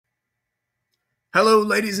Hello,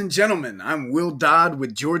 ladies and gentlemen. I'm Will Dodd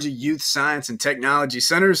with Georgia Youth Science and Technology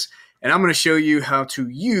Centers, and I'm going to show you how to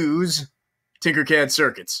use TinkerCAD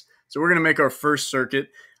circuits. So we're going to make our first circuit,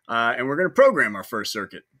 and we're going to program our first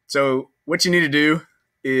circuit. So what you need to do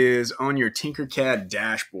is on your TinkerCAD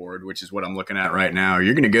dashboard, which is what I'm looking at right now,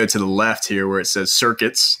 you're going to go to the left here where it says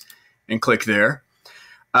Circuits and click there.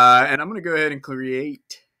 And I'm going to go ahead and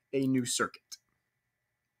create a new circuit.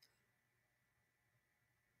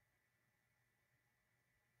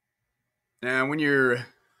 Now, when your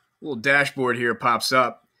little dashboard here pops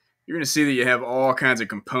up, you're going to see that you have all kinds of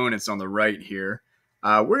components on the right here.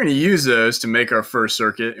 We're going to use those to make our first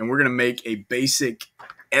circuit, and we're going to make a basic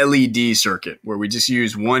LED circuit where we just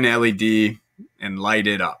use one LED and light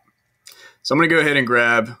it up. So I'm going to go ahead and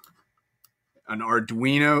grab an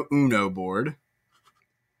Arduino Uno board,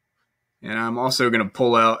 and I'm also going to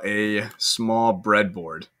pull out a small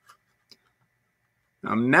breadboard.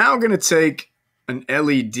 I'm now going to take an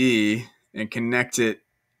LED and connect it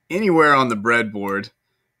anywhere on the breadboard.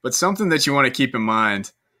 But something that you want to keep in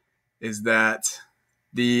mind is that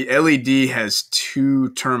the LED has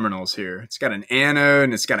two terminals here. It's got an anode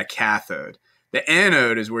and it's got a cathode. The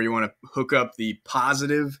anode is where you want to hook up the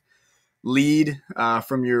positive lead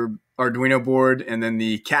from your Arduino board, and then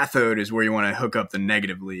the cathode is where you want to hook up the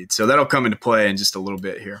negative lead. So that'll come into play in just a little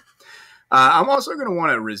bit here. I'm also going to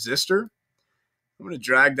want a resistor. I'm going to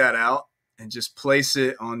drag that out and just place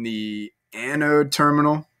it on the anode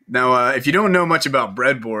terminal. Now, if you don't know much about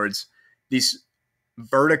breadboards, these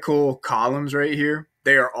vertical columns right here,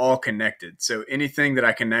 they are all connected. So anything that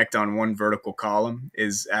I connect on one vertical column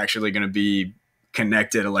is actually going to be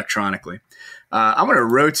connected electronically. I'm going to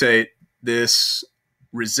rotate this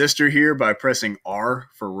resistor here by pressing R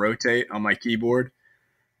for rotate on my keyboard.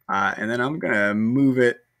 And then I'm going to move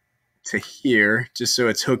it to here just so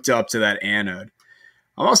it's hooked up to that anode.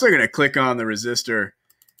 I'm also going to click on the resistor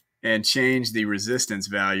and change the resistance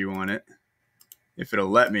value on it, if it'll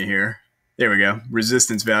let me here. There we go,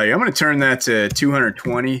 resistance value. I'm going to turn that to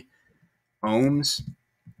 220 ohms.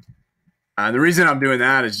 The reason I'm doing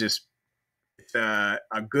that is just a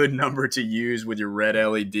good number to use with your red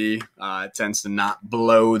LED. It tends to not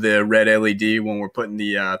blow the red LED when we're putting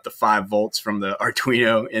the 5 volts from the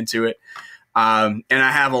Arduino into it. And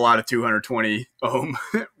I have a lot of 220 ohm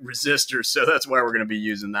resistors, so that's why we're going to be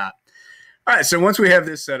using that. All right, so once we have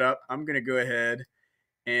this set up, I'm going to go ahead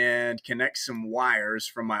and connect some wires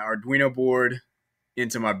from my Arduino board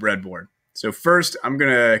into my breadboard. So first, I'm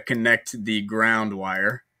going to connect the ground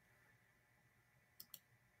wire.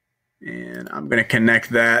 And I'm going to connect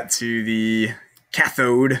that to the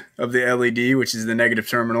cathode of the LED, which is the negative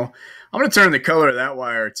terminal. I'm going to turn the color of that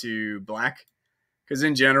wire to black, because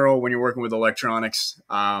in general, when you're working with electronics,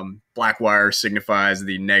 black wire signifies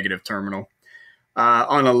the negative terminal.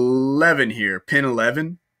 On 11 here, pin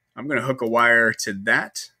 11, I'm going to hook a wire to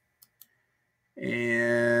that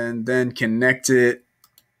and then connect it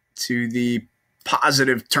to the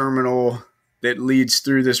positive terminal that leads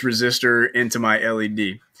through this resistor into my LED.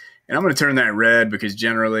 And I'm going to turn that red because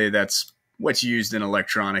generally that's what's used in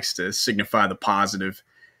electronics to signify the positive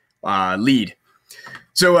lead.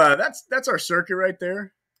 So that's our circuit right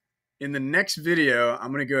there. In the next video, I'm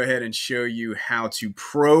going to go ahead and show you how to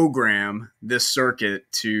program this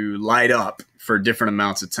circuit to light up for different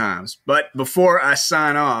amounts of times. But before I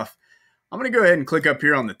sign off, I'm going to go ahead and click up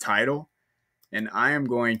here on the title, and I am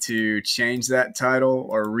going to change that title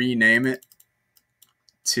or rename it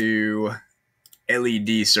to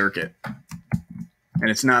LED circuit. And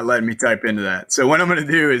it's not letting me type into that. So what I'm going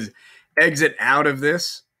to do is exit out of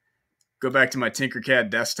this, go back to my TinkerCAD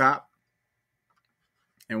desktop.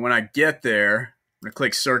 And when I get there, I'm going to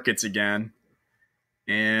click Circuits again.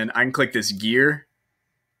 And I can click this gear.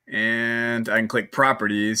 And I can click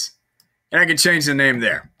Properties. And I can change the name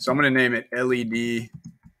there. So I'm going to name it LED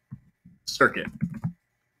Circuit. All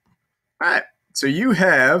right. So you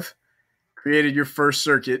have created your first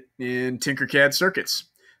circuit in TinkerCAD Circuits.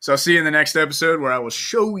 So I'll see you in the next episode where I will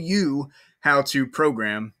show you how to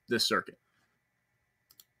program this circuit.